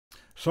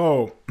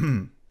So,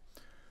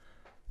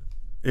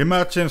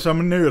 imagine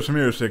some news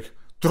music.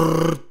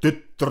 Okay,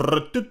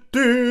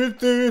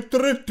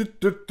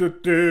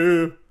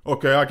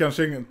 I can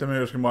sing the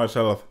music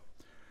myself.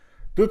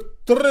 It's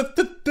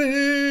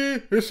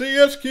the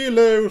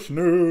Escileus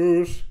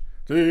news.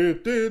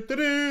 It's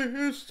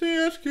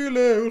the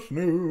Escileus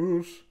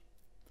news.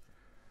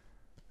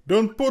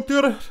 Don't put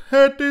your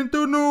head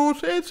into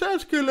news, it's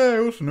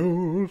Escileus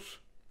news.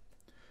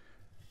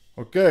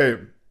 Okay,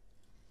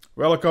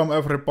 welcome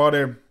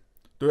everybody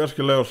to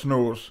Escileus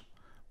news.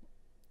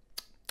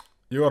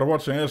 You are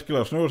watching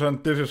Escileus news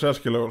and this is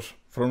Escileus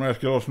from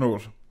Escileus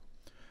news.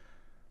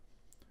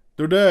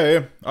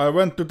 Today I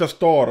went to the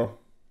store.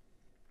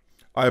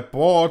 I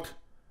bought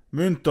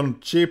Mynton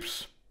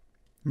chips,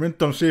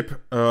 Mynton chip,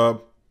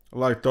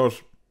 like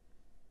those.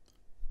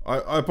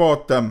 I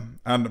bought them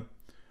and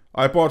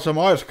I bought some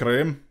ice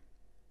cream.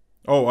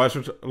 Oh, I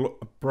should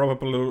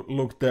probably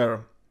look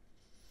there.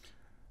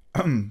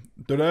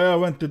 Today I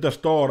went to the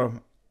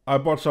store. I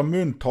bought some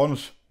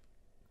Myntons,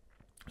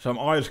 some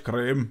ice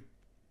cream,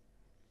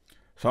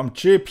 some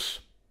chips,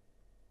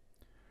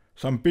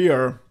 some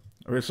beer,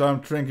 which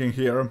I'm drinking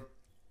here.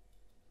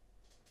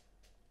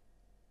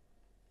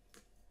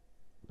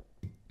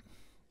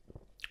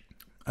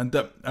 And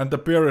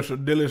the beer is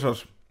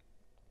delicious.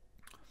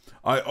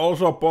 I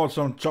also bought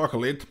some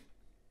chocolate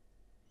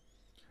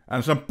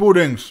and some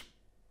puddings,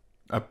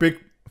 a big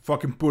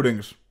fucking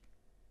puddings.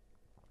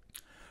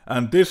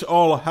 And this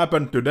all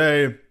happened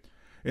today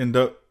in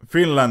the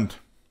Finland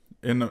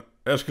in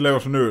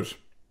Escileus news.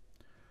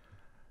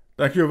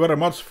 Thank you very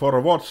much for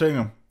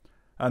watching.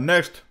 And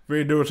next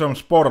we do some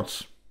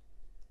sports.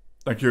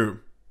 Thank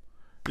you.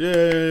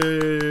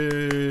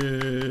 Yay!